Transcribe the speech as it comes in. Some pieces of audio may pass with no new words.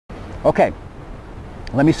Okay,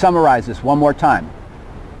 let me summarize this one more time.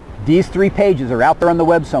 These 3 pages are out there on the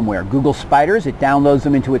web somewhere. Google spiders, it downloads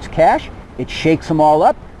them into its cache, it shakes them all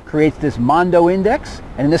up, creates this Mondo index,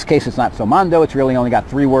 and in this case it's not so Mondo, it's really only got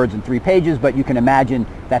 3 words and 3 pages, but you can imagine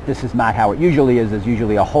that this is not how it usually is. There's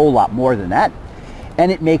usually a whole lot more than that.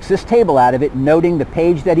 And it makes this table out of it, noting the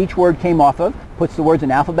page that each word came off of, puts the words in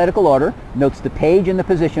alphabetical order, notes the page and the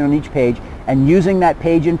position on each page, and using that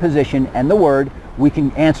page and position and the word, we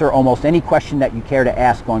can answer almost any question that you care to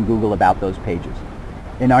ask on Google about those pages.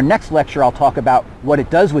 In our next lecture, I'll talk about what it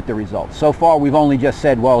does with the results. So far, we've only just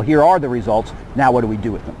said, well, here are the results. Now what do we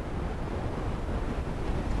do with them?